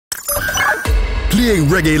playing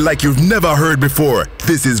reggae like you've never heard before.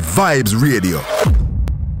 This is Vibes Radio.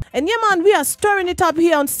 And yeah, man, we are stirring it up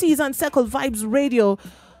here on Season Circle Vibes Radio.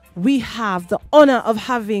 We have the honor of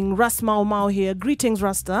having Ras Mau Mau here. Greetings,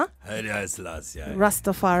 Rasta.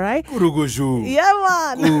 Rastafari. Yeah,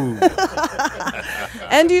 man.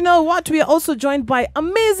 And you know what? We are also joined by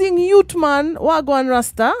amazing youth man, Wagwan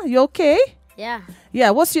Rasta. You okay? Yeah.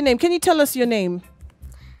 Yeah, what's your name? Can you tell us your name?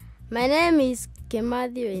 My name is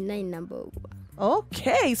Kimathi Wainainambogo.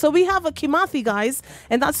 Okay, so we have a Kimathi, guys,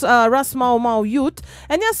 and that's Ras Mau Mau youth.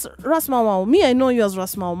 And yes, Ras Mau Mau, me, I know you as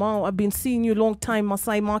Ras Mau Mau. I've been seeing you long time,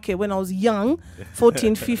 Masai Market, when I was young,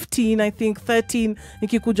 14, 15, I think 13.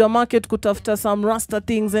 Nikikuja Market, kutafuta some Rasta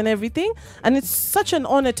things and everything. And it's such an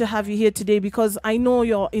honor to have you here today because I know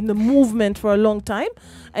you're in the movement for a long time.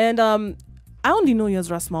 And I only know you as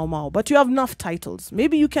Ras Mau Mau, but you have enough titles.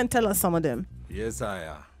 Maybe you can tell us some of them. Yes, I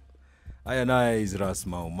am. I is Ras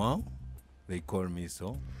Mau Mau. They call me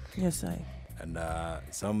so. Yes, I. And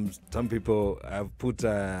some people have put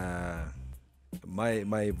my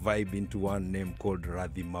vibe into one name called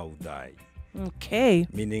Radhi Maudai. Okay.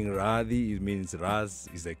 Meaning Radhi, it means Ras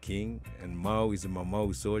is a king, and Mau is a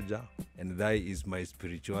Mau soldier, and Dai is my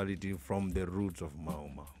spirituality from the roots of Mau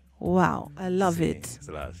Mau. Wow, I love it.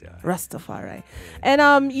 Yeah. Rastafari.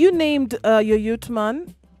 Yeah. And you named your youth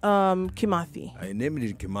man Kimathi. I named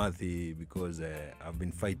it Kimathi because I've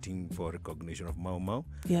been fighting for recognition of Mau Mau.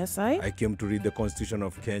 Yes, I came to read the Constitution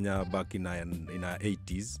of Kenya back in our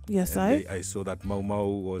 80s. Yes, I saw that Mau Mau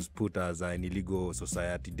was put as an illegal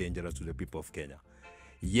society, dangerous to the people of Kenya.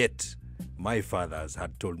 Yet, my fathers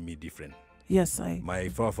had told me different. Yes, I. My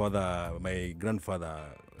grandfather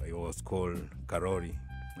was called Karori.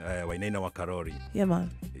 Wainaina wa Karori. Yeah, man.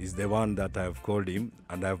 Is the one that I've called him,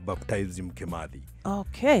 and I've baptized him Kimathi.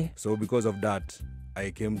 Okay. So because of that,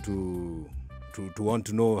 I came to want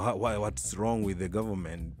to know what's wrong with the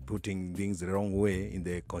government putting things the wrong way in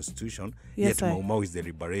the constitution. Yes, yet Mau Mau is the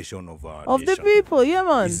liberation of our of nation. the people. Yeah,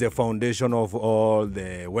 man. It's the foundation of all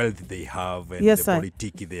the wealth they have and yes, the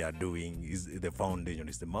politique they are doing. Is the foundation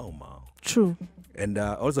is the Mau Mau. True. And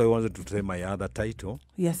also I wanted to say my other title.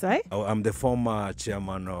 Yes, I. I'm the former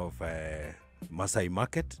chairman of Masai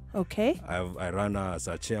Market. Okay. I ran as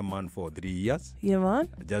a chairman for 3 years. Yeah, man.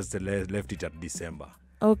 I just left it at December.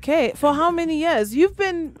 Okay. For how many years? You've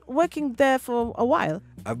been working there for a while.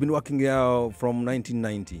 I've been working there from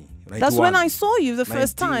 1990. That's when I saw you the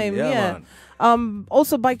first time. Yeah.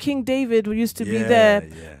 Also by King David, we used to be there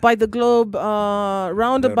by the Globe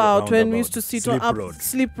roundabout when we used to sit on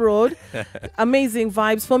Slip Road. Amazing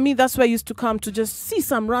vibes. For me, that's where I used to come to just see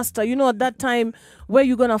some Rasta. You know, at that time, where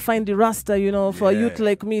you gonna find the Rasta, you know, for a youth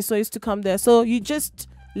like me. So I used to come there. So you just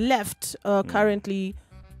left currently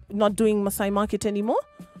not doing Masai Market anymore?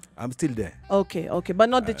 I'm still there. Okay, but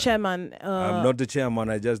not the chairman. I'm not the chairman.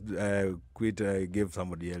 I just quit, gave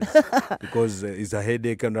somebody else because it's a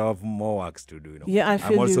headache and I have more works to do. You know? Yeah, I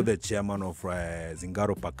feel I'm also the chairman of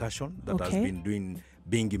Zingaro Percussion that has been doing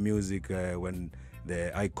bingy music when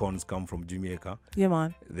the icons come from Jamaica. Yeah,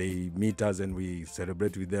 man. They meet us and we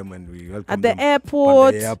celebrate with them and we welcome at them. The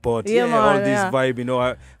airport. At the airport. Yeah, man, all this vibe, you know,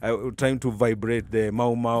 I'm trying to vibrate the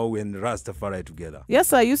Mau Mau and Rastafari together. Yes,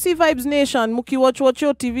 sir. You see Vibes Nation, Muki watch your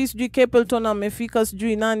TV, sijui Capleton na Mefika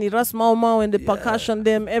sijui nani, Ras Mau Mau and the percussion,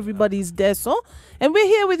 them, everybody's there, so. And we're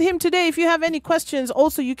here with him today. If you have any questions,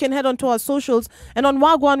 also you can head on to our socials. And on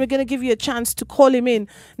Wagwan, we're going to give you a chance to call him in.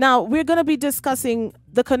 Now, we're going to be discussing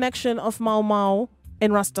the connection of Mau Mau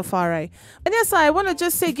and Rastafari. And yes, I want to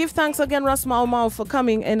just say, give thanks again, Ras Mau Mau, for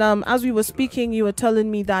coming. And as we were speaking, you were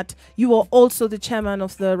telling me that you are also the chairman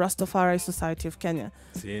of the Rastafari Society of Kenya.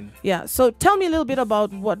 Seen. Yeah, so tell me a little bit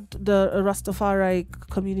about what the Rastafari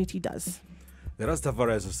community does. The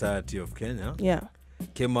Rastafari Society of Kenya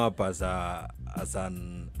came up as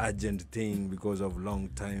an urgent thing because of long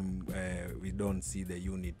time we don't see the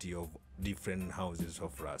unity of different houses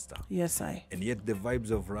of Rasta. Yes, I. And yet the vibes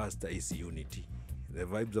of Rasta is unity. The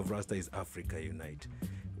vibes of Rasta is Africa unite.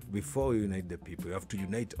 Before we unite the people, we have to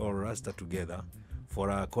unite all Rasta together for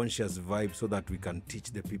a conscious vibe so that we can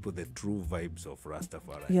teach the people the true vibes of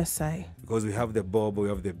Rastafari. Yes, I. Because we have the Bobo, we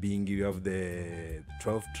have the Bingi, we have the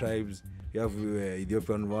 12 tribes, we have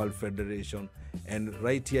Ethiopian World Federation. And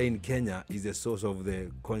right here in Kenya is the source of the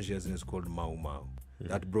consciousness called Mau Mau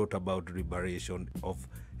that brought about liberation of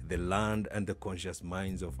the land and the conscious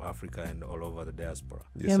minds of Africa and all over the diaspora.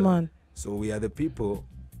 Yeah, man. So we are the people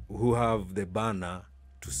who have the banner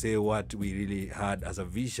to say what we really had as a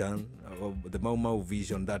vision, the Mau Mau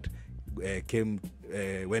vision that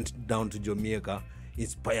went down to Jamaica,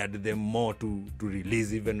 inspired them more to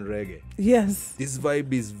release even reggae. Yes. This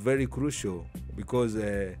vibe is very crucial because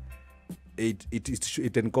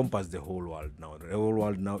it encompasses the whole world now. The whole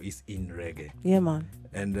world now is in reggae. Yeah, man.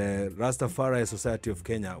 And Rastafari Society of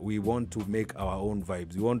Kenya, we want to make our own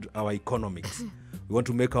vibes. We want our economics. We want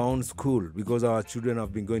to make our own school, because our children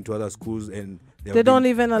have been going to other schools and they don't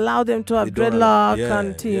even allow them to have dreadlock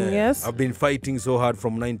and thing, yes? I've been fighting so hard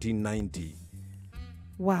from 1990.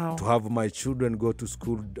 Wow. To have my children go to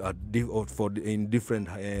school in different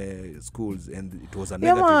schools, and it was a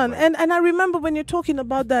negative. Yeah, man. And I remember when you're talking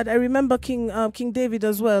about that, I remember King David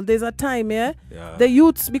as well. There's a time, the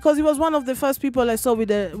youths, because he was one of the first people I saw with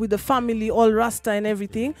the family, all Rasta and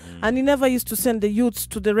everything, and he never used to send the youths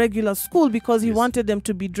to the regular school because he wanted them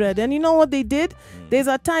to be dread. And you know what they did? There's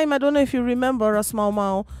a time, I don't know if you remember, Ras Mau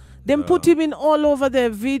Mau. Then put him in all over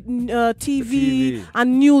the TV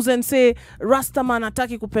and news and say Rastaman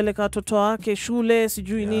ataki kupeleka watoto wake shule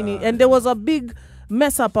sijui nini, and there was a big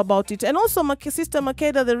mess up about it. And also Sister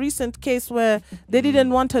Makeda, the recent case where they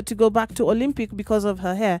didn't want her to go back to Olympic because of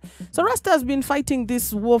her hair. So Rasta has been fighting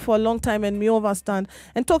this war for a long time, and me overstand.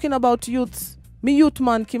 And talking about youths, me youth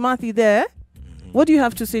man Kimathi there, what do you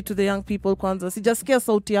have to say to the young people kwanza? Sijasikia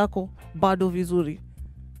sauti yako bado vizuri.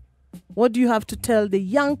 What do you have to tell the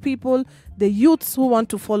young people, the youths who want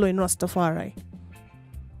to follow in Rastafari?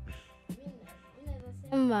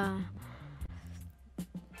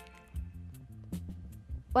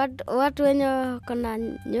 Watu wenye kona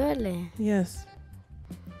nywele. Yes.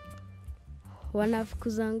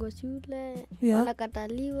 Wanafukuzango shule. Yeah.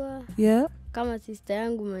 Wanakataliwa. Yeah. Kama sister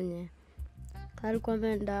yangu mwenye alikuwa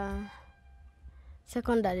ameenda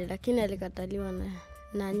secondary lakini alikataliwa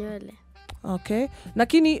na nywele. Okay.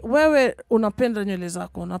 Lakini wewe unapenda nywele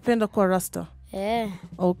zako, unapenda kwa Rasta?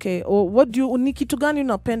 Okay. Ni kitu gani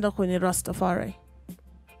unapenda kwenye Rastafari?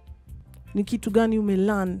 Ni kitu gani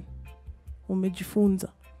umelearn, umejifunza?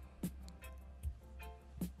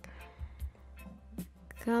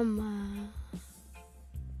 Kama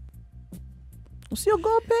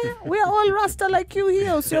usiogope, we are all Rasta like you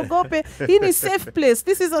here. Usiogope. Hii ni safe place.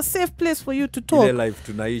 This is a safe place for you to talk. Ile life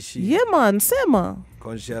tunaishi. Yeah man, sema.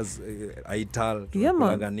 Conscious aital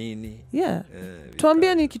nini. Yeah.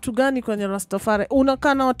 Tuambie ni kitu gani kwenye Rastafari.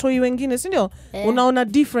 Unakaa na watoi wengine, si ndio? Unaona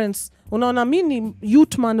difference. Unaona mimi ni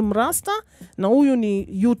youth man mrasta na huyu ni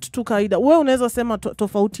youth tu kaida. Wewe unaweza sema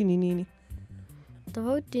tofauti ni nini?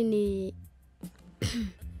 Tofauti ni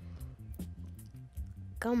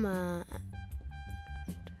kama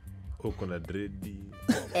uko na dreadi.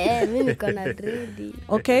 Mimi niko na dreadi.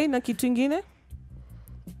 Okay, na kitu kingine?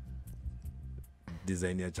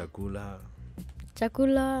 Design ya chakula.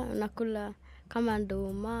 Chakula nakula kama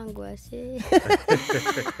ndo mango ase.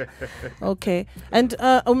 Okay. And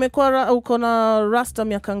uko na Rasta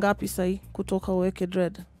miaka ngapi sasa kutoka uweke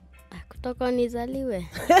dread? Kutoka nizaliwe.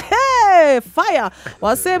 Hey, fire.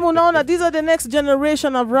 Wasema unaona, these are the next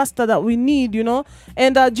generation of Rasta that we need, you know.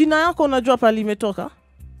 And jina yako unajua pale imetoka?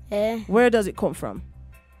 Where does it come from?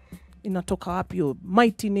 Inatoka wapi yo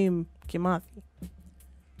mighty name Kimathi?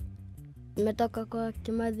 Imetoka kwa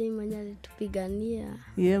Kimathi mwenye alitupigania.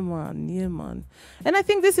 Yeah man. And I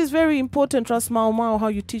think this is very important, Ras Mau Mau, how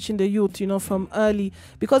you teaching the youth, you know, from early,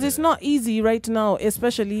 because it's not easy right now,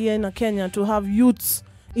 especially here in Kenya, to have youths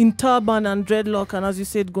in turban and dreadlock and, as you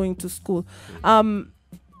said, going to school.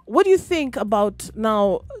 What do you think about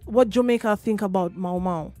now, what Jamaica think about Mau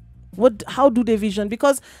Mau? How do they vision?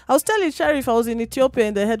 Because I was telling Sheriff, I was in Ethiopia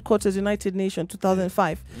in the headquarters, United Nations,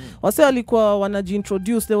 2005. Wase walikuwa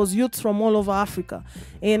wanajiintroduce. There was youths from all over Africa.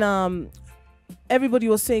 And everybody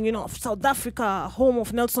was saying, you know, South Africa, home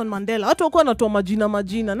of Nelson Mandela. Watu wakuwa natoa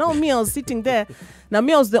majina. Now me, I was sitting there. Now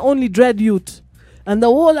me, I was the only dread youth. And the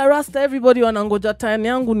whole Rasta, everybody wanangoja time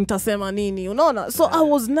yangu nitasema nini, unaona? So I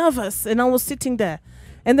was nervous and I was sitting there.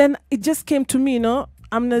 And then it just came to me, you know,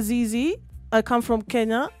 I'm Nazizi. I come from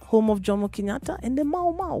Kenya, home of Jomo Kenyatta, and the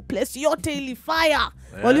Mau Mau place yote ili fire.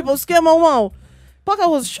 Waliposikia Mau Mau. Paka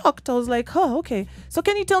was shocked. I was like, oh, okay. So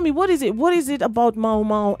can you tell me, what is it? What is it about Mau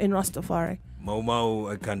Mau in Rastafari? Mau Mau,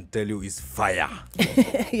 I can tell you, is fire.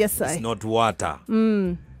 Yes, It's not water.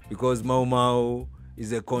 Because Mau Mau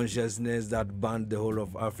is a consciousness that burned the whole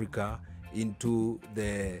of Africa into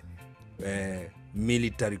the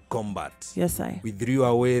military combat. Yes, I. We threw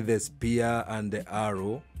away the spear and the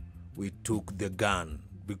arrow. We took the gun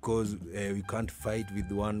because we can't fight with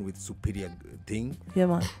one with superior thing. Yeah,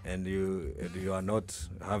 man. And you are not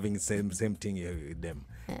having same thing with them.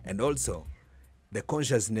 And also the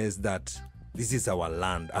consciousness that this is our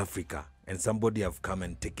land, Africa, and somebody have come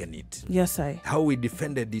and taken it. Yes, I. How we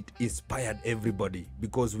defended it inspired everybody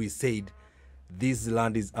because we said this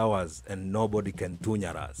land is ours and nobody can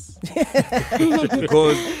tunyar us.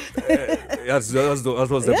 Because that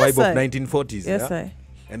was the vibe of 1940s. Yes, yeah? I.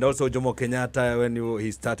 And also Jomo Kenyatta, when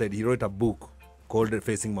he started, he wrote a book called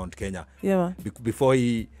Facing Mount Kenya. Yeah, man. Before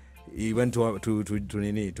he went to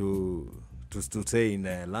stay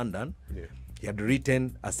in London. Yeah. He had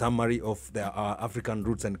written a summary of the African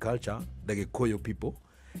roots and culture, the Gikuyu people,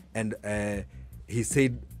 and he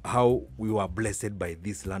said how we were blessed by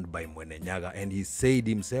this land by Mwene Nyaga. And he said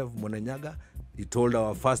himself, Mwene Nyaga, he told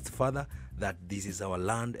our first father that this is our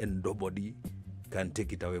land and nobody can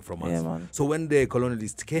take it away from us. Yeah, man. So when the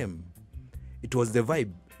colonialists came, it was the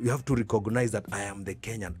vibe. You have to recognize that I am the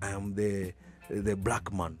Kenyan, I am the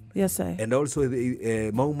black man. Yes, sir. And also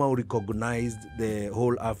the Mau Mau recognized the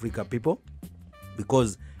whole Africa people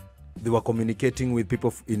because they were communicating with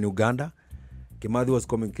people in Uganda. Kimathi was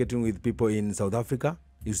communicating with people in South Africa.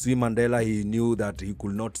 You see, Mandela, he knew that he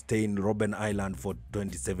could not stay in Robben Island for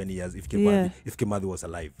 27 years if Kimathi was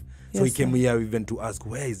alive. So he came here even to ask,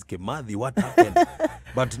 where is Kimathi? What happened?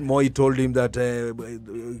 But Moi told him that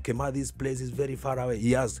Kimathi's place is very far away.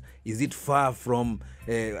 He asked, is it far from,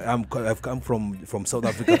 I've come from South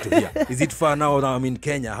Africa to here. Is it far now that I'm in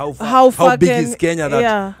Kenya? How big is Kenya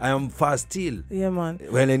that I am far still? Yeah, man.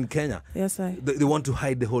 Well, in Kenya. Yes, sir. They want to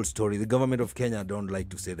hide the whole story. The government of Kenya don't like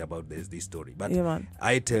to say about this story. But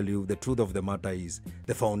I tell you, the truth of the matter is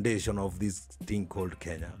the foundation of this thing called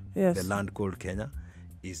Kenya, the land called Kenya,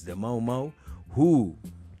 is the Mau Mau, who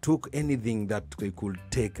took anything that they could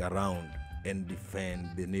take around and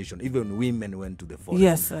defend the nation. Even women went to the forest.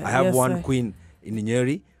 Yes, sir. I have one queen in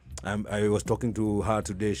Nyeri. I was talking to her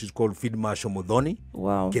today. She's called Field Marshal Muthoni.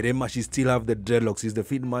 Wow. Kerema, she still have the dreadlocks. She's the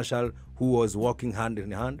Field Marshal who was walking hand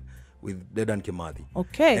in hand with Dedan Kimathi.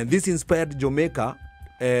 Okay. And this inspired Jamaica.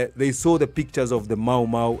 They saw the pictures of the Mau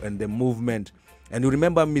Mau and the movement. And you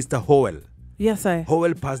remember Mr. Howell? Yes, sir.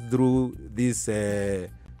 Howell passed through this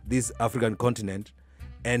African continent,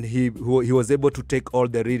 and he was able to take all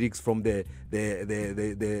the lyrics from the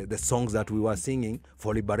songs that we were singing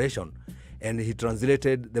for liberation, and he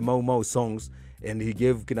translated the Mau Mau songs, and he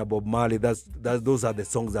gave Kina Bob Marley. Those are the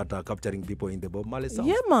songs that are capturing people in the Bob Marley songs.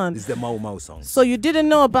 Yeah, man. It's the Mau Mau songs. So you didn't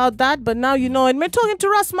know about that, but now you know. And we're talking to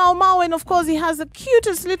Ras Mau Mau, and of course he has the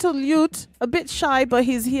cutest little youth, a bit shy, but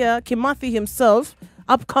he's here, Kimathi himself,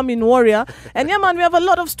 upcoming warrior. And yeah, man, we have a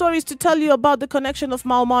lot of stories to tell you about the connection of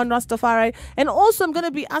Mau Mau and Rastafari. And also I'm going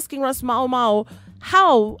to be asking Ras Mau Mau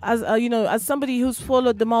how, as as somebody who's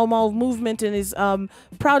followed the Mau Mau movement and is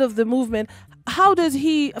proud of the movement, how does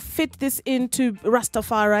he fit this into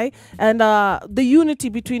Rastafari and the unity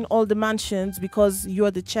between all the mansions, because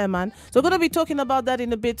you're the chairman? So we're going to be talking about that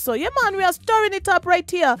in a bit. So yeah, man, we are stirring it up right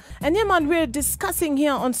here. And yeah, man, we're discussing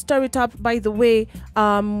here on Stir It Up. By the way,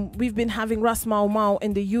 we've been having Ras Mau Mau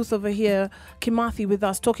and the youth over here, Kimathi, with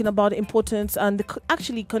us, talking about the importance and the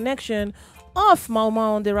connection of Mau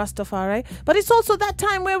Mau and the Rastafari. But it's also that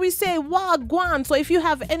time where we say Wagwan. So if you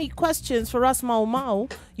have any questions for Ras Mau Mau,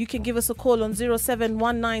 you can give us a call on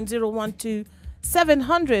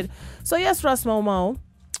 0719012700. So yes, Ras Mau Mau,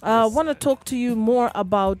 I want to talk to you more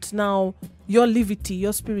about now your levity,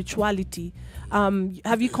 your spirituality.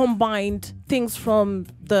 Have you combined things from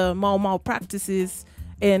the Mau Mau practices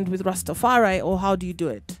and with Rastafari, or how do you do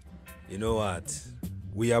it? You know what?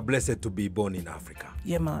 We are blessed to be born in Africa.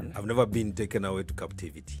 Yeah, man. I've never been taken away to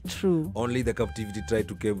captivity. True. Only the captivity tried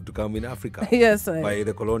to come in Africa. Yes, sir. By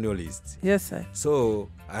the colonialists. Yes, sir. So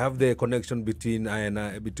I have the connection between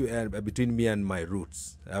me and my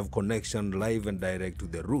roots. I have connection live and direct to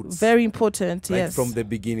the roots. Very important. Right, yes. from the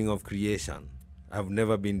beginning of creation. I've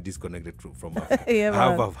never been disconnected from Africa. Yeah, I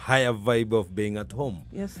have a higher vibe of being at home.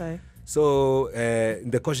 Yes, sir. So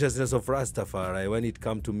the consciousness of Rastafari, when it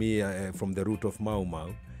comes to me from the root of Mau Mau,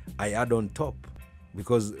 I add on top,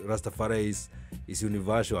 because Rastafari is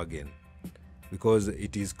universal again, because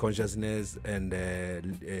it is consciousness and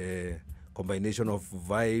combination of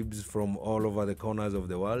vibes from all over the corners of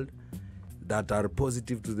the world that are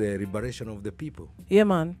positive to the liberation of the people. Yeah,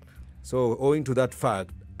 man. So owing to that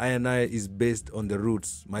fact, I is based on the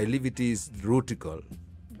roots. My levity is rootical.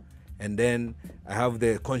 And then I have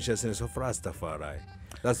the consciousness of Rastafari.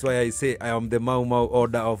 That's why I say I am the Mau Mau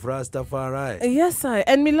order of Rastafari. Yes, sir.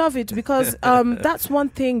 And we love it because that's one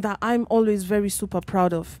thing that I'm always very super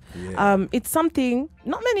proud of. Yeah. It's something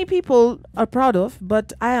not many people are proud of,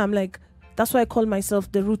 but I am like, that's why I call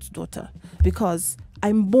myself the roots daughter, because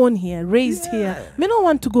I'm born here, raised here. I don't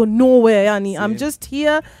want to go nowhere, Yani. I'm just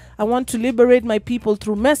here. I want to liberate my people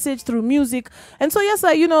through message, through music. And so, yes,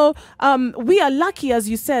 sir, we are lucky, as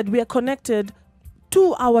you said, we are connected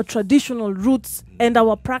to our traditional roots and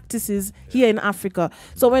our practices here in Africa.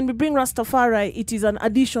 So when we bring Rastafari, it is an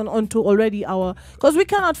addition onto already because we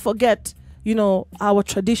cannot forget, our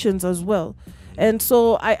traditions as well. And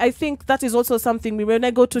so I think that is also something. When I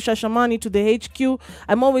go to Shashamani, to the HQ,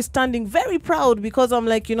 I'm always standing very proud because I'm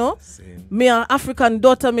like, Same. me an African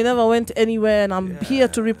daughter, me never went anywhere, and I'm here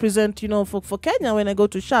to represent, for Kenya when I go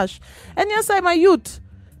to Shash. And yes, I'm a youth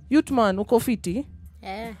man, uko fiti.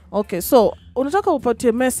 Okay, so unataka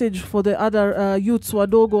upatie message for the other youths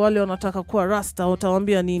wadogo wale wanataka kuwa rasta,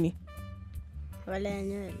 utawaambia nini? Wale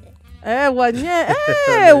nywele.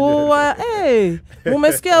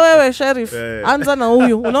 Mumesikia wewe Sheriff? Anza na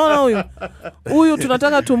huyu. Unaona huyu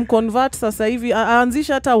tunataka tumconvert sasa hivi,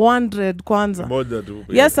 aanzisha hata 100 kwanza. Moja tu.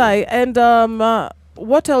 Yes, and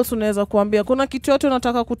what else unaweza kuambia? Kuna kitu yote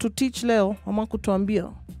unataka kututeach leo ama kutuambia?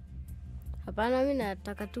 Hapana, mimi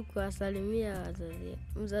nataka tu kuwasalimia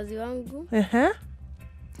mzazi wangu.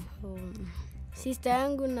 Sister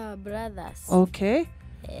yangu na brothers. Okay.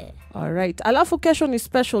 All right. Alafu kesho ni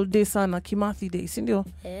special day sana, Kimathi Day, si ndio?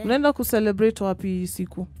 Mnaenda kucelebrate wapi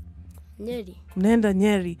siku? Nyeri. Mnaenda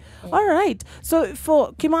Nyeri. All right. So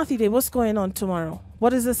for Kimathi Day, what's going on tomorrow?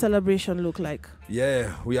 What does the celebration look like?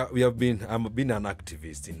 Yeah, I've been an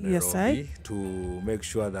activist in Nairobi to make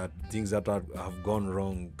sure that things that have gone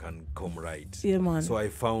wrong can come right. Yeah, man. So I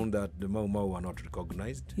found that the Mau Mau were not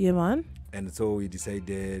recognized. Yeah, man. And so we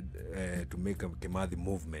decided to make a Kimathi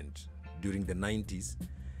movement during the 90s.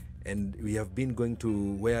 And we have been going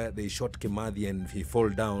to where they shot Kimathi and he fall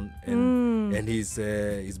down and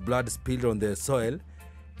his blood spilled on the soil.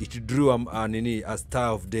 It drew a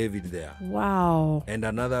Star of David there. Wow. And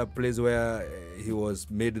another place where he was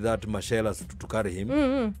made that mashelas to carry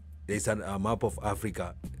him. There's a map of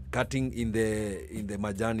Africa cutting in the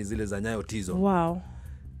majani zile za Nyayo Tizo. Wow.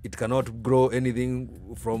 It cannot grow anything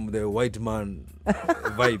from the white man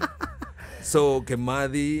vibe. So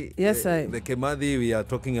Kimathi, the Kimathi we are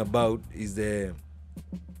talking about is a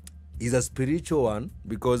spiritual one,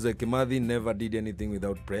 because Kimathi never did anything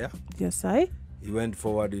without prayer. Yes, He went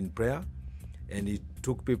forward in prayer, and he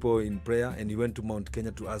took people in prayer, and he went to Mount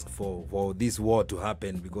Kenya to ask for this war to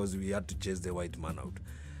happen, because we had to chase the white man out.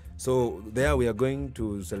 So there we are going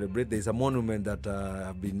to celebrate. There's a monument that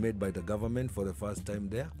have been made by the government for the first time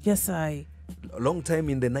there. Yes, A long time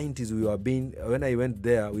in the 90s, when I went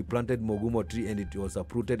there, we planted Mogumo tree and it was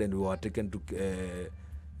uprooted and we were taken to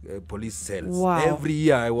police cells. Wow. Every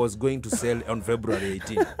year I was going to sell on February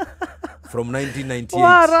 18. From 1998.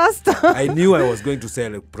 Wow, Rasta. I knew I was going to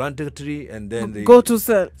sell a planted tree and then go to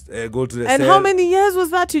sell. Go to the and cell. how many years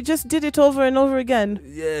was that? You just did it over and over again?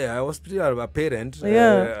 Yeah, I was still a parent.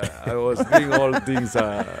 Yeah. I was doing all things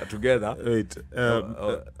together. Wait,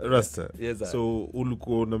 Rasta. Yes, sir. So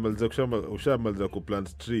ulikuwa unamaliza ushamaliza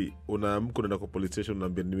kuplant tree, unaamka unaenda kwa police station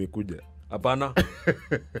unaambia nimekuja. Hapana.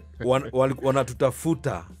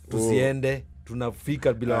 Wanatutafuta tusiende.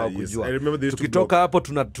 Tunafika bila kujua. Tukitoka hapo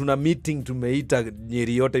tuna meeting tumeita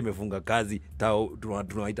Nyeri yote imefunga kazi.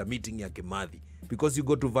 Tunaita meeting ya Kimathi. Because you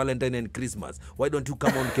go to Valentine and Christmas, why don't you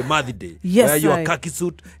come on Kimathi Day? Yes, wear your khaki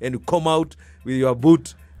suit and you come out with your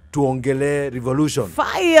boot to ongele revolution.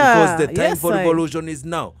 Fire! Because the time for revolution is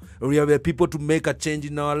now. We have people to make a change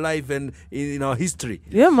in our life and in our history.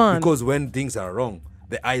 Yeah, man. Because when things are wrong,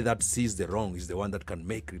 the eye that sees the wrong is the one that can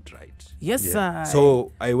make it right. Yes, sir.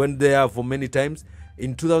 So I went there for many times.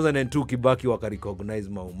 In 2002 Kibaki wakarecognize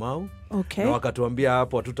Mau Mau. Okay. Na wakatuambia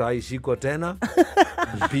hapo hatutaishikwa tena.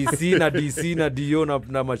 PC na DC na DO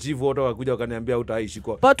na machifu wote wakakuja wakaniambia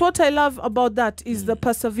hutaishikwa. But what I love about that is the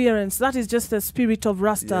perseverance. That is just the spirit of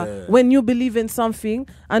Rasta. When you believe in something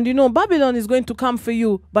and Babylon is going to come for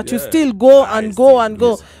you, but you still go and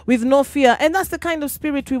go with no fear. And that's the kind of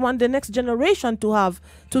spirit we want the next generation to have,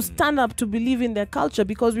 to stand up, to believe in their culture.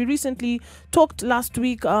 Because we recently talked last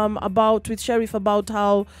week with Sheriff about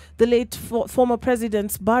how the late former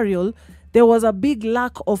president's burial, there was a big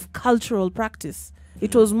lack of cultural practice.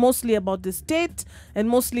 It was mostly about the state and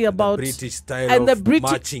mostly about the British style and of the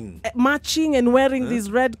British marching and wearing these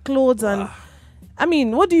red clothes. And I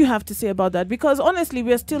mean, what do you have to say about that? Because honestly,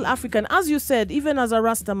 we are still African. As you said, even as a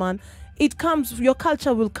Rasta man, your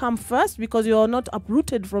culture will come first because you are not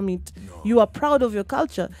uprooted from it. No. You are proud of your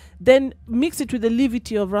culture. Then mix it with the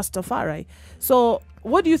levity of Rastafari. So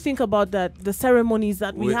what do you think about that? The ceremonies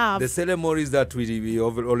that we have? The ceremonies that we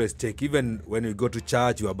always take, even when we go to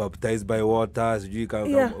church, you are baptized by water.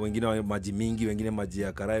 Wengine maji mingi, wengine maji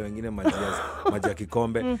ya karai, wengine maji ya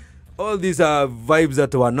kikombe. All these are vibes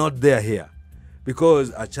that were not there here.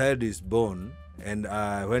 Because a child is born, and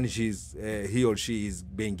when he or she is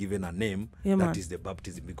being given a name, that is the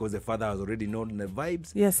baptism, because the father has already known the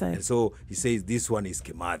vibes. Yes, and so he says, this one is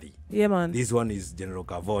Kimathi. Yeah, man. This one is General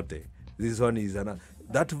Kavote. This one is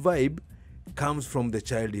that vibe comes from the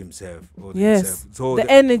child himself. Or Yes. himself. So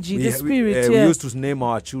The energy, the spirit, We yeah. used to name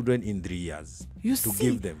our children in 3 years You to see,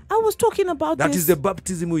 give them. I was talking about That this. is the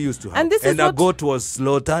baptism we used to have. And this is a what- goat was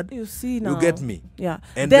slaughtered. You see now. You get me? Yeah.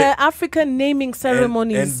 And the African naming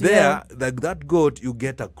ceremonies. And there, like that goat, you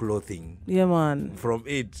get a clothing Yeah, man. from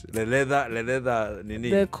it. The leather, nini.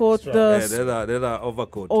 The coat, leather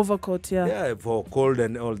overcoat. overcoat, yeah. Yeah, for cold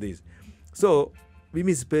and all this. So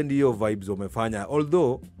mimi sipendi hiyo vibes wamefanya,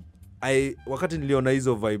 although wakati niliona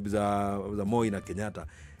hizo vibes za Moi na Kenyatta,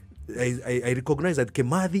 I recognize that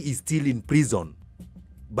Kimathi is still in prison,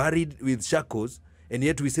 buried with shackles, and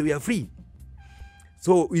yet we say we are free.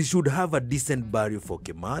 So we should have a decent burial for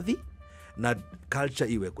Kimathi, na culture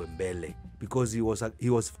iwekwe mbele, because he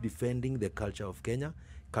was defending the culture of Kenya,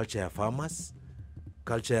 culture ya farmers,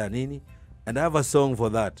 culture ya nini, and I have a song for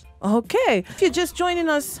that. Okay. If you're just joining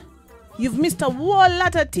us, you've missed a whole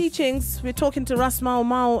lot of teachings. We're talking to Ras Mau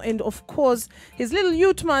Mau, and of course, his little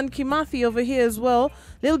youth man, Kimathi, over here as well.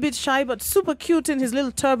 Little bit shy, but super cute in his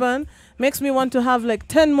little turban. Makes me want to have like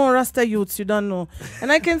 10 more Rasta youths, you don't know.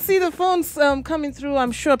 And I can see the phones coming through.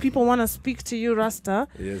 I'm sure people want to speak to you, Rasta.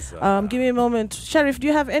 Yes. Give me a moment. Sheriff, do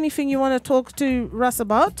you have anything you want to talk to Ras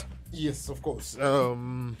about? Yes, of course.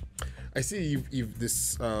 I see you've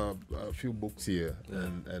this a few books here,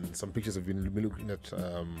 and some pictures have been looking at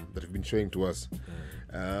that have been showing to us.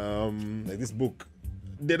 Like this book,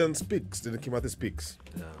 Dedan Kimathi Speaks,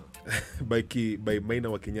 by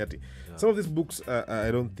Maina wa Kenyati. Some of these books,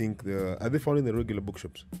 I don't think are they found in the regular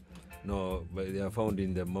bookshops? No, but they are found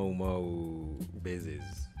in the Mau Mau bases.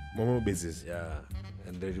 Mau Mau bases. Yeah,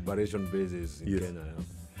 and the liberation bases in Kenya.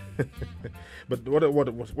 Yeah. But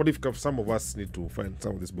what if some of us need to find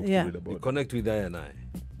some of these books to read about? We connect with I and I.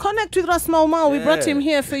 Connect with Ras Mau Mau. We brought him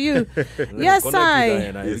here for you. Yes,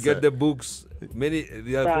 You get the books. Many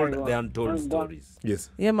they are called the untold stories. Yes.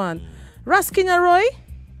 Yeah, man. Ras Kinyaroy.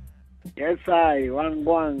 Yes,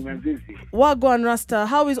 Wangwang, Nazizi. Wagwan Rasta.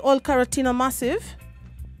 How is all Karatina Massive?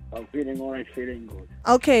 I'm feeling alright, feeling good.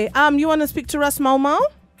 Okay. You want to speak to Ras Mau Mau?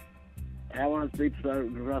 I want to speak to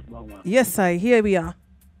Ras Mau Mau. Yes, here we are.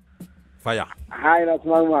 Fire. Hi, Ras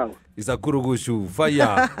Mau Mau. It's a kurugushu.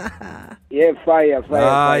 Fire. Yeah, fire.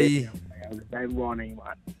 Aye. Good morning,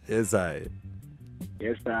 man. Yes, I.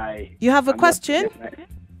 Yes, You have a question?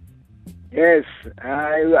 Yes,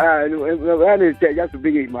 I wanted just to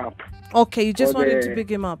big him up. Okay, you just For wanted the- to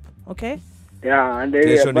big him up. Okay. Yeah, and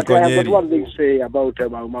Kesho but niko I have Nyeri. got one thing to say about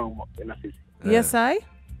Mau Mau. Yes,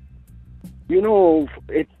 You know,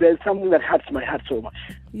 there's something that hurts my heart so much.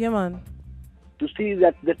 Yeah, man. To see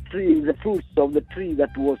that the fruits of the tree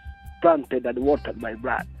that was planted and watered by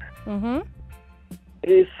blood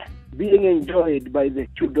is being enjoyed by the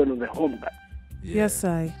children of the homeland Yes,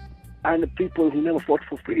 and the people who never fought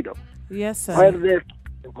for freedom. Yes, While the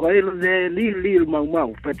little Mau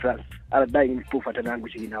Mau veterans are dying in poverty and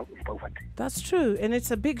anguishing in poverty. That's true, and it's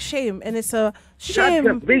a big shame, and it's a shame.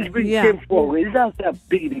 That's a big shame for it. That's a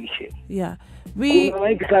big shame. Yeah, we. Kuna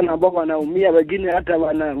wengi sana ambao wanaumia, wengine hata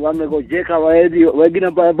wamegojeka,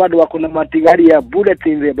 wengine bado wako na matigari ya bullet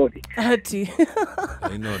in their body. Hati.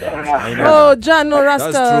 I know that. Oh, Jano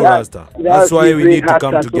Rasta. That's true, Rasta. That's why we need to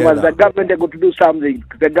come together. The government got to do something.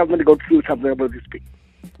 The government got to do something about this thing.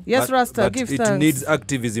 Yes, But- Rasta, but give it thanks. needs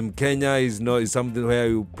activism. Kenya is something where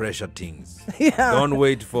you pressure things. Yeah. Don't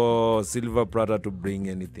wait for silver platter to bring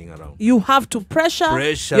anything around. You have to pressure.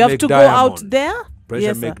 Pressure you have make to diamond. go out there. Pressure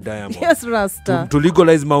yes, make sir. diamond. Yes, Rasta. To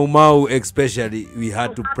legalize Mau Mau especially, we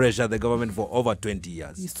had to pressure the government for over 20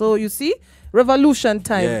 years. So you see, revolution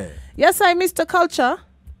time. Yeah. Yes, Mr. Culture.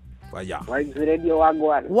 Fire. Why is the radio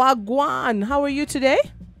Wagwan? Wagwan, how are you today?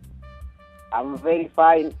 I'm very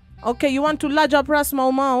fine. Okay, you want to lodge up Ras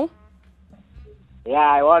Mau Mau? Yeah,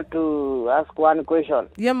 I want to ask one question.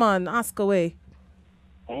 Yeah, man, ask away.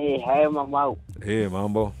 Hey, hi Mau Mau. Hey,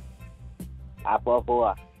 mambo. Hapo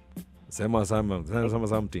poa. Sema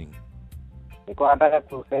something. Niko nataka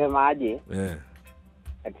kusema aje? Yeah.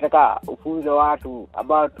 Nataka ufunze watu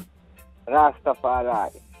about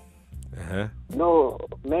Rastafari. No,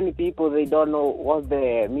 many people, they don't know what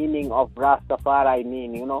the meaning of Rastafari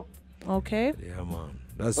mean, you know. Okay. Yeah, man.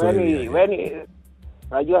 That's why we are here.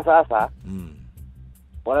 Unajua sasa, Mm.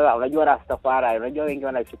 unajua Rastafari, unajua wengi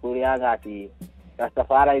wanachukulianga ati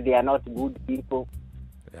Rastafari, they are not good people.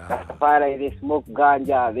 Yeah. Rastafari, they smoke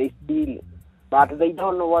ganja, they steal. But they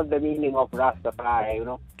don't know what the meaning of Rastafari, you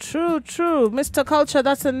know. True. Mr. Culture,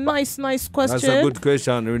 that's a nice question. That's a good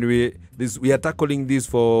question. When we are tackling this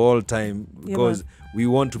for all time because we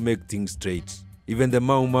want to make things straight. Even the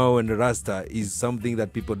Mau Mau and the Rasta is something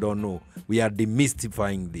that people don't know. We are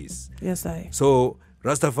demystifying this. Yes, So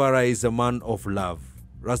Rastafari is a man of love.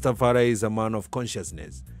 Rastafari is a man of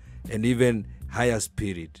consciousness and even higher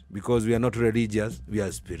spirit, because we are not religious, we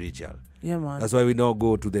are spiritual. Yeah, man. That's why we don't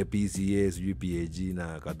go to the PCAs, UPAG,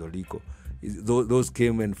 na Catholico. Those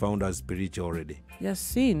came and found us spiritual already. Yes,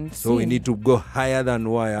 seen. So we need to go higher than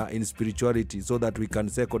wire in spirituality so that we can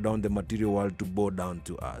circle down the material world to bow down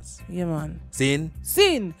to us. Yeah, man. Seen?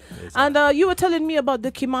 Seen. Yes, And you were telling me about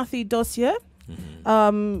the Kimathi dossier.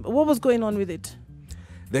 What was going on with it?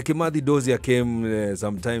 The Kimathi dossier came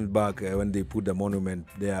some time back when they put the monument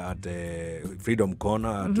there at Freedom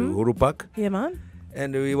Corner at Uhuru Park. Yeah, man.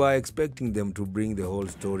 And we were expecting them to bring the whole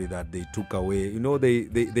story that they took away. You know,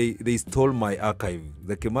 they stole my archive.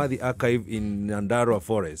 The Kimathi archive in Nyandarua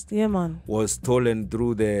Forest Yeah, man. was stolen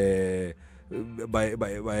through the by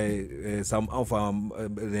some of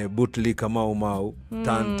the bootlicker Mau Mau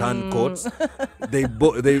tan coats. they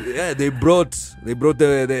brought the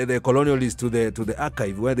colonialists to the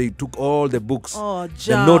archive where they took all the books,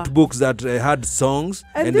 the notebooks that had songs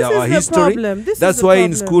and our history. That's why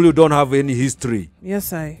in school you don't have any history.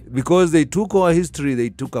 Yes, because they took our history, they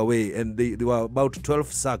took away, and they were about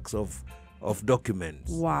 12 sacks of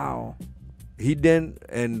documents. Wow. Hidden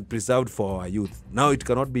and preserved for our youth. Now it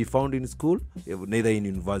cannot be found in school, neither in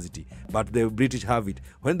university. But the British have it.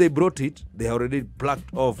 When they brought it, they already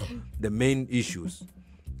plucked off the main issues.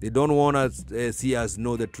 They don't want us see us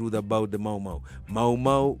know the truth about the Mau Mau. Mau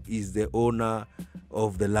Mau is the owner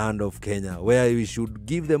of the land of Kenya, where we should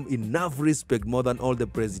give them enough respect, more than all the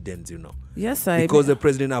presidents, you know. Yes, because the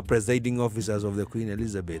president are presiding officers of the Queen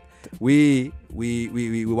Elizabeth. We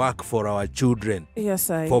work for our children. Yes,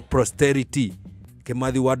 for posterity.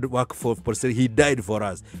 Kimathi work for posterity. He died for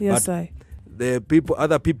us. Yes, but the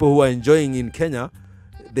other people who are enjoying in Kenya,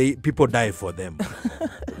 people die for them.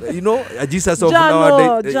 You know, Jesus of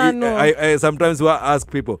nowadays. I sometimes ask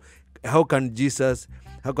people, how can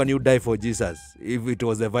you die for Jesus if it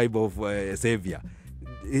was the vibe of a savior?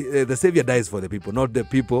 The savior dies for the people, not the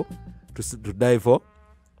people to die for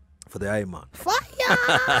the high man. Fire!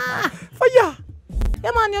 Fire!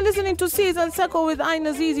 Yeah, man, you're listening to Seas and Seko with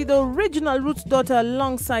Nazizi, the original Roots daughter,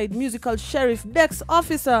 alongside Musical Sheriff, Dex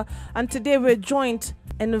Officer. And today we're joined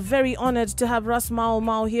and very honored to have Ras Mau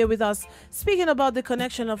Mau here with us, speaking about the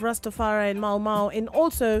connection of Rastafari and Mau Mau, and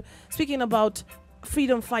also speaking about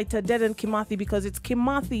freedom fighter Dedan Kimathi, because it's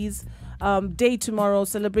Kimathi's day tomorrow,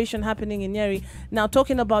 celebration happening in Nyeri. Now,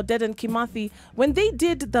 talking about Dedan Kimathi, when they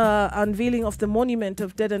did the unveiling of the monument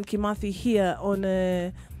of Dedan Kimathi here on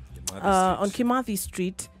Kimathi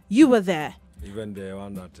Street, you were there. Even the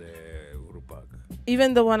one at Uhuru Park.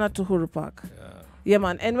 Even the one at Uhuru Park. Yeah,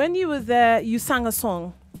 man. And when you were there, you sang a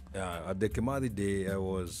song. Yeah, at the Kimathi Day, I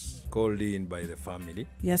was called in by the family.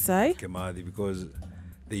 Yes, Kimathi, because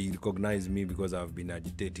they recognized me because I've been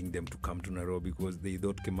agitating them to come to Nairobi, because they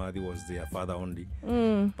thought Kimathi was their father only.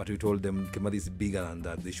 But we told them Kimathi is bigger than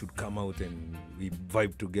that. They should come out and we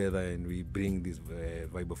vibe together and we bring this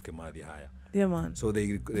vibe of Kimathi higher. Yeah, man. So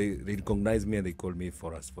they recognized me and they called me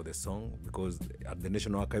for the song, because at the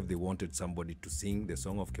National Archive they wanted somebody to sing the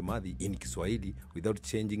song of Kimathi in Kiswahili without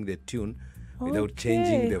changing the tune, without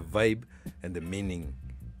changing the vibe and the meaning.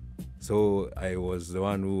 So I was the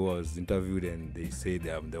one who was interviewed, and they said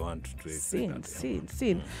I'm the one to Scene.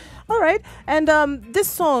 All right. And this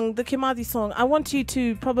song, the Kimathi song, I want you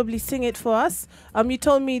to probably sing it for us. You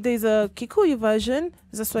told me there's a Kikuyu version,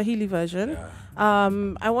 there's a Swahili version. Yeah.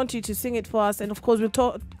 I want you to sing it for us, and of course we'll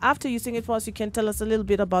talk after you sing it for us. You can tell us a little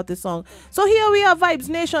bit about the song. So here we have Vibes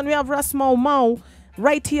Nation. We have Ras Mau Mau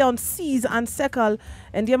right here on Seas and Sekal,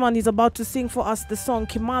 and Yeman is about to sing for us the song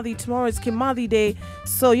Kimathi. Tomorrow is Kimathi Day,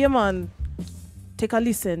 so Yeman, take a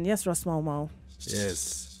listen. Yes, Ras Mau Mau.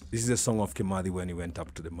 Yes, this is a song of Kimathi when he went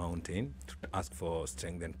up to the mountain to ask for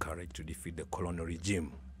strength and courage to defeat the colonial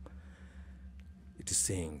regime. It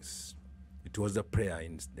sings. It was a prayer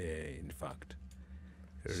in fact.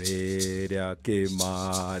 Reria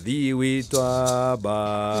Kimathi witwa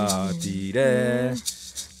batire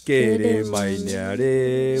kere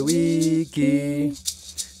mainyare wiki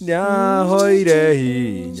nya hoire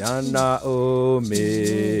hinya na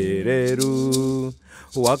omereru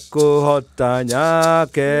wako hota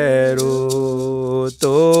nyakeru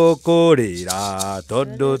tukurira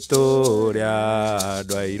tondu turia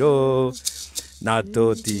dwairo na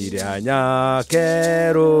tutiria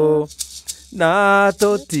nyakeru na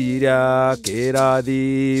tutiria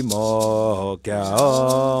kirathimo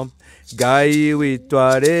kiao Ngai witũ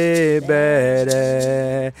arĩ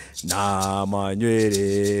mbere na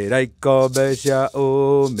manyuĩrĩra ikombe cia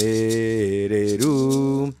ũmĩrĩru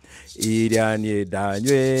iria niĩ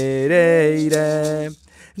ndanyuĩrĩire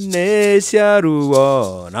nĩ cia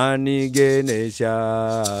ruo na ningĩ nĩ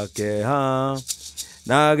cia kĩeha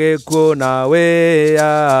Nagekuo nawe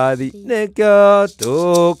athi nekyo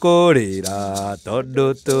tukurira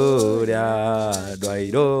tondu turia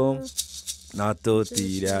dwairo na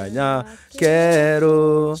tutiria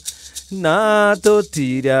nyakeru na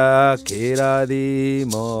tutiria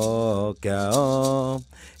kirathimo kiao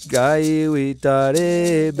Ngai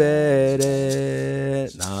witare mbere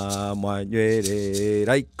na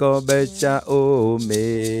mwanywerera ikombe cia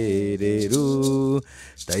ũmĩrĩru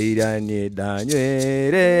ta iria niĩ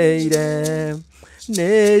ndanywereire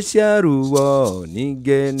nĩ cia ruo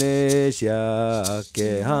ningĩ nĩ cia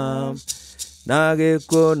kĩeha na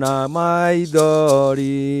gĩkuũ na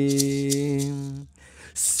maithori.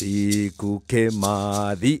 Siku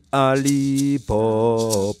Kimathi alipopanda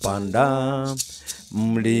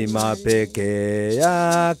mlima peke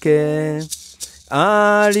yake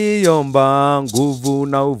aliomba nguvu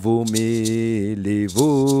na uvumilivu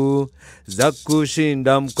za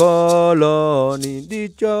kushinda mkoloni,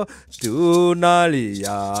 ndicho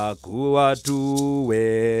tunalia kuwa tu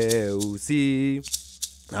weusi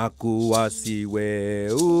na kuwa si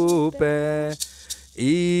weupe,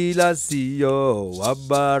 ila siyo wa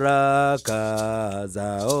baraka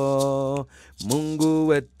zao. Mungu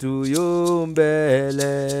wetu yu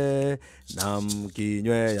mbele na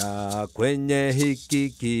mkinywea kwenye hiki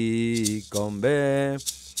kikombe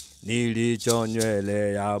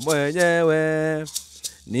nilichonywelea mwenyewe,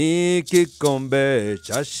 ni kikombe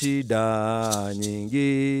cha shida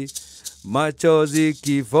nyingi, machozi,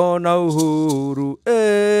 kifo na uhuru.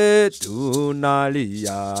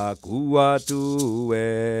 Tunalia kuwa tu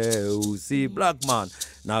weusi, black man,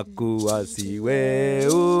 na kuwa si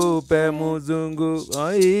weupe mzungu,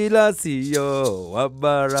 ila siyo wa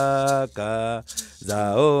baraka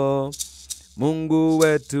zao. Mungu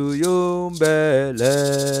wetu yu mbele.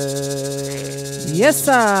 Yes,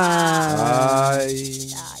 sir. Aye.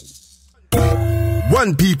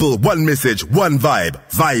 One people, one message, one vibe.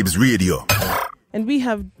 Vibes Radio. And we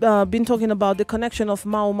have been talking about the connection of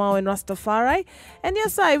Mau Mau and Rastafari. And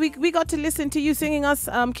yes, we got to listen to you singing us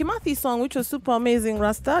Kimathi's song, which was super amazing,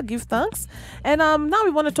 Rasta. Give thanks. And now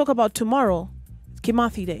we want to talk about tomorrow,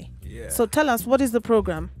 Kimathi Day. Yeah. So tell us, what is the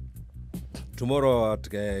program? Tomorrow at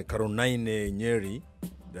Karunaine Nyeri,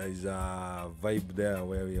 there is a vibe there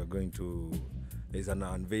where we are going to, there's an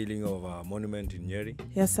unveiling of a monument in Nyeri.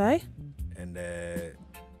 Yes, I. And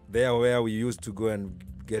there where we used to go and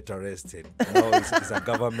get arrested. Now it's a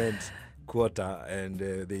government quarter, and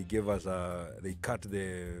they gave us they cut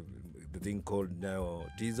the thing called now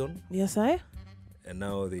T-zone. Yes, I. And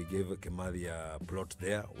now they gave Kimathi a plot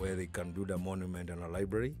there where they can build a monument and a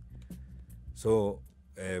library. So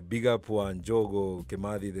big up one Jogo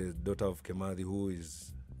Kimathi, the daughter of Kimathi, who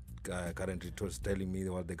is currently telling me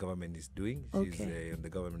what the government is doing. She's on the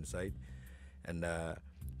government side. And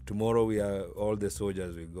tomorrow all the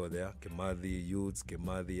soldiers will go there. Kimathi youths,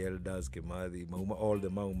 Kimathi elders, Kimathi all the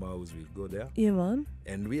Mau Maus will go there. Yeah, man.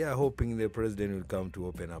 And we are hoping the president will come to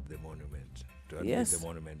open up the monument, to unveil the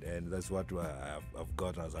monument, and that's what I've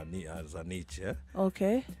got as a niche. Yeah?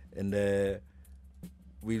 Okay. And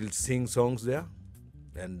we'll sing songs there,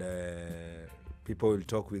 and people will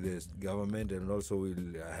talk with the government, and also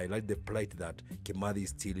we'll highlight the plight that Kimathi is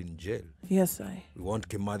still in jail. Yes, I. We want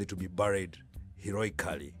Kimathi to be buried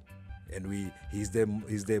heroically, and he's the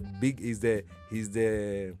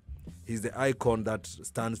icon that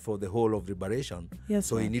stands for the whole of liberation. Yes,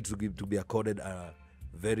 so man. he needs to be accorded a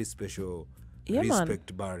very special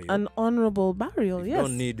respect burial, an honorable burial. You yes,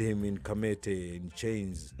 don't need him in Kamete in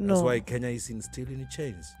chains. No. That's why Kenya is still in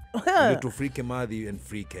chains. You need to free Kimathi and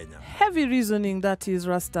free Kenya. Heavy reasoning, that is,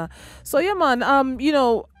 Rasta. So yeah, man.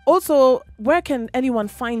 Also, where can anyone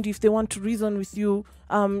find you if they want to reason with you?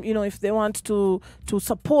 If they want to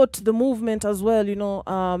support the movement as well,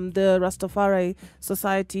 the Rastafari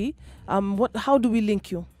Society. How do we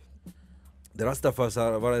link you? The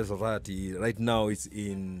Rastafari Society right now is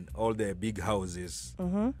in all the big houses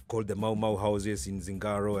called the Mau Mau houses in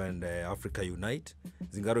Zingaro and Africa Unite.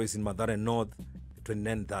 Zingaro is in Madare North,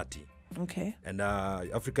 2930. Okay. And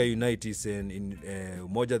Africa Unite is in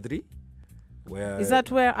Umoja 3. Is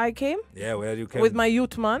that where I came? Yeah, where you came. With my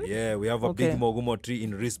youth man? Yeah, we have a big Mogumo tree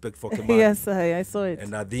in respect for Kimathi. Yes, I saw it.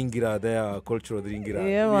 And a Dingira there, cultural Dingira.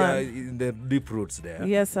 Yeah, we man. are in the deep roots there.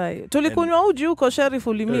 Yes, I. Tulikunywa uji huko Sheriff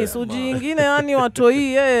ulimiss. Uji ingine yani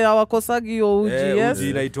watoi hawakosagi hiyo uji, yes. Uji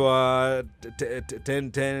inaitwa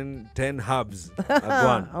 10 herbs.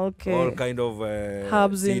 Okay. All kind of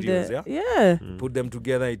herbs cereals, in there. Yeah. Put them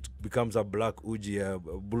together, it becomes a black uji,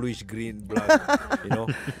 bluish green black,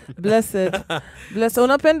 Blessed. Blessed.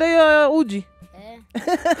 Unapenda hiyo uji?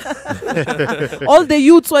 All the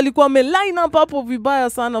youths walikuwa line up hapo vibaya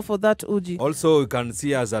sana for that uji. Also, you can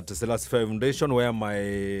see us at Selassie Foundation, where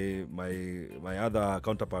my other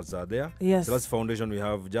counterparts are there. Yes. Selassie Foundation, we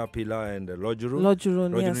have Japila and Lojurun.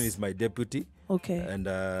 Lojurun, yes. Is my deputy. Okay. And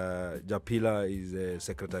Japila is the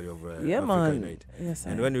secretary of yeah, Africa man. Unite. Yes,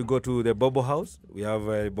 and when we go to the Bobo House, we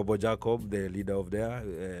have Bobo Jacob, the leader of there.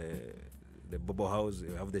 The Bobo House,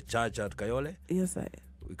 we have the church at Kayole. Yes,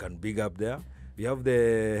 we can big up there. We have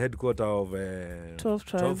the headquarter of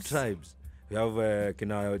 12 tribes. We have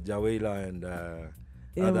Kina Jawela and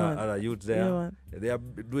other youths there. Yeah, they are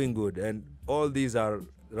doing good. And all these are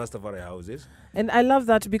Rastafari houses. And I love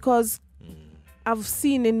that because I've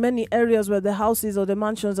seen in many areas where the houses or the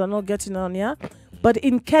mansions are not getting on, yeah? But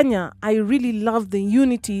in Kenya, I really love the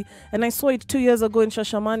unity. And I saw it 2 years ago in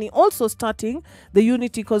Shashamani, also starting the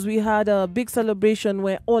unity because we had a big celebration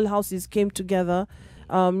where all houses came together,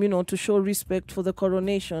 to show respect for the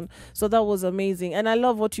coronation. So that was amazing. And I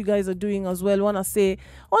love what you guys are doing as well. I want to say,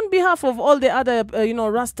 on behalf of all the other,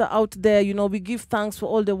 Rasta out there, we give thanks for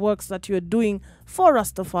all the works that you're doing for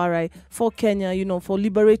Rastafari, for Kenya, for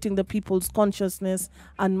liberating the people's consciousness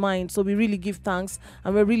and mind. So we really give thanks,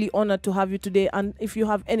 and we're really honored to have you today. And if you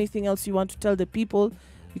have anything else you want to tell the people,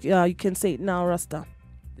 you can say it now, Rasta.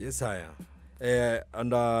 Yes, I am.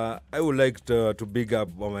 And I would like to big up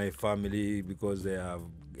my family because they have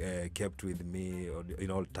kept with me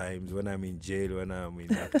in all times, when I'm in jail, when I'm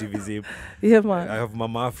in activism. Yeah, man. I have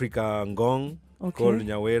Mama Africa Ngong, called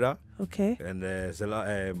Nyawera. Okay. And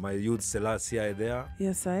my youth Selassie are there.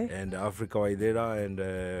 Yes, I. And Africa are there. And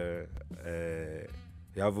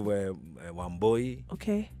you have Wamboi.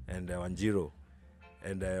 Okay. And Wanjiro.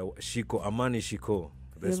 And Shiko, Amani Shiko.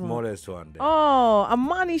 The smallest one there. Oh,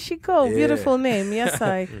 Amani Shiko. Yeah. Beautiful name. Yes,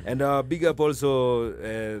 I. And big up also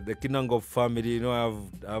the Kinangop family. I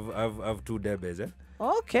have two Debes.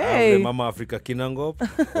 Okay. I have the Mama Africa Kinangop,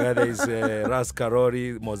 where there is Ras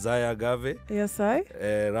Karori, Mosiah Gave. Yes, I.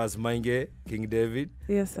 Ras Mange, King David.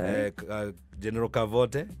 Yes, I. General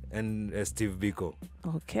Kavote and Steve Biko.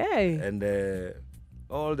 Okay. And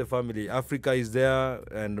all the family. Africa is there,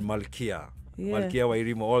 and Malkia. Yeah. Malkia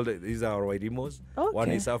Wairimo, these are our Wairimos. Okay.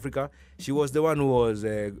 One is Africa. She was the one who was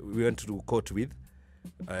we went to court with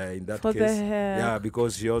in that for case. Yeah,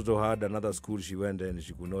 because she also had another school she went and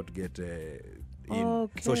she could not get in.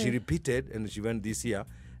 Okay. So she repeated and she went this year.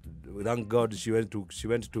 Thank God she went to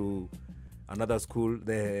another school,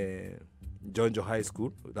 the Jonjo High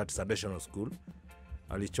School. That's a national school.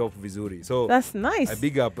 Alichop Vizuri. So that's nice. I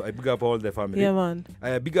big up all the family. Yeah, man.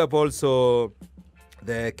 I big up also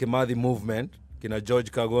the Kimathi movement, Kina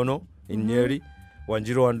George Kagono in Nyeri,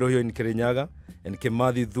 Wanjiro Wandohio in Kirinyaga, and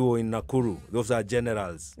Kimathi Thuo in Nakuru. Those are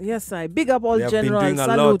generals. Yes, I big up all generals. They have been doing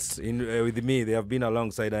Salute. a lot with me. They have been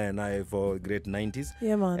alongside I and I for great 90s.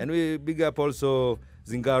 Yeah, man. And we big up also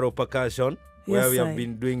Zingaro Percussion, where we have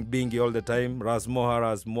been doing bingi all the time. Ras Moha,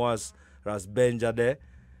 Ras Moas, Ras Benjade,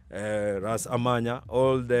 Ras Amanya,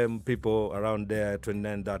 all them people around there,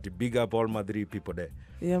 2930. Big up all Madri people there.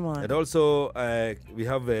 Yeah, man. And also, we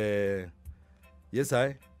have we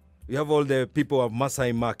have all the people of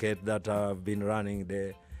Masai Market that have been running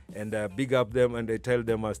there, and big up them, and they tell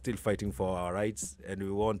them are still fighting for our rights, and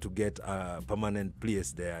we want to get a permanent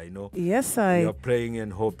place there, Yes, we are praying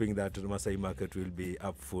and hoping that the Masai Market will be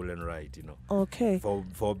up full and right, Okay.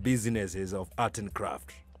 For businesses of art and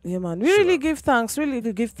craft. Yeah, man. We really give thanks.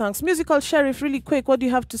 Muzikal Sheriff, really quick, what do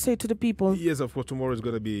you have to say to the people? Yes, of course, tomorrow is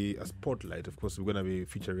going to be a spotlight. Of course, we're going to be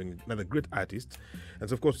featuring another great artist. And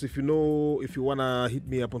so, of course, if you want to hit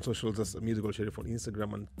me up on socials, that's Muzikal Sheriff on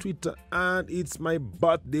Instagram and Twitter. And it's my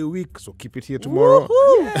birthday week, so keep it here tomorrow.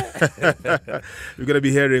 We're going to be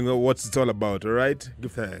hearing what it's all about, all right?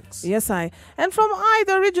 Give thanks. Yes, I. And from I,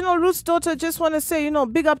 the original Roots daughter, just want to say,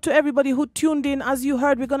 big up to everybody who tuned in. As you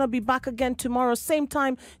heard, we're going to be back again tomorrow, same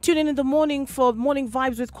time. Tune in the morning for Morning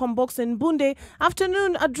Vibes with Kwambox and Bunde.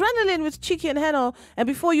 Afternoon, Adrenaline with Chiki and Heno. And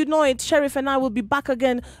before you know it, Sheriff and I will be back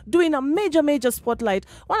again doing a major spotlight.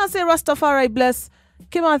 Wanna say Rastafari bless.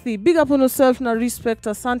 Kimathi, big up on yourself na respect.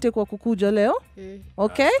 Asante kwa kukuja leo.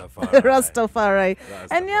 Okay? Rastafari.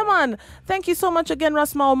 And yeah, man, thank you so much again,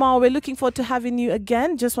 Ras Mau Mau. We're looking forward to having you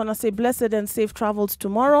again. Just want to say blessed and safe travels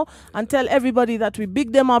tomorrow. And tell everybody that we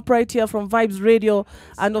big them up right here from Vibes Radio.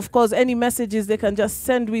 And of course, any messages they can just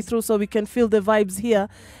send we through so we can feel the vibes here.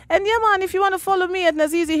 And yeah, man, if you want to follow me at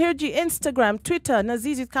Nazizi Hirji, Instagram, Twitter,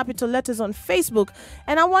 Nazizi capital letters on Facebook.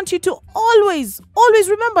 And I want you to always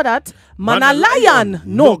remember that Mana lion,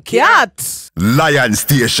 no cat. Lion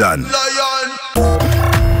Station. Lion.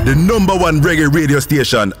 The #1 reggae radio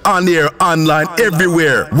station on air, online,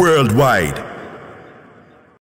 everywhere, worldwide.